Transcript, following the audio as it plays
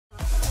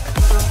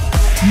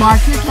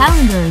Mark your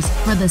calendars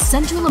for the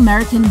Central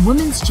American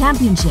Women's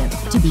Championship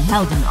to be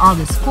held on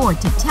August 4th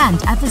to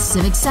 10th at the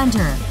Civic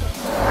Center.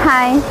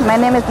 Hi, my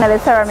name is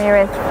Nelissa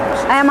Ramirez.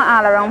 I am an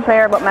all-around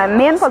player, but my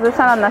main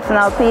position on the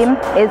national team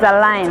is a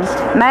line.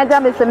 My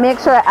job is to make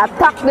sure I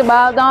attack the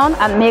ball down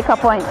and make a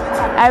point.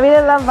 I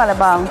really love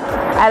volleyball.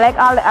 I like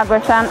all the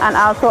aggression and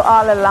also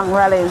all the long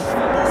rallies.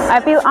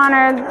 I feel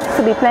honored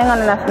to be playing on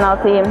the national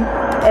team,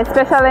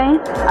 especially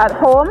at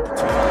home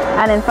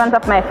and in front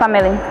of my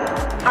family.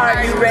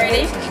 Are you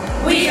ready?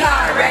 We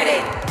are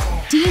ready!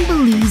 Team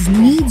Belize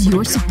needs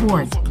your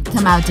support.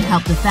 Come out to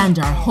help defend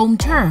our home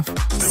turf.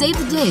 Save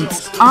the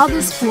dates,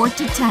 August 4th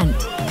to 10th.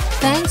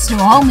 Thanks to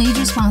all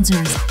major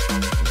sponsors.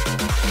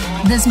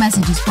 This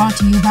message is brought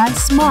to you by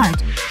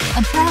Smart,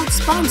 a proud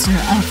sponsor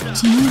of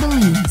Team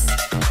Belize.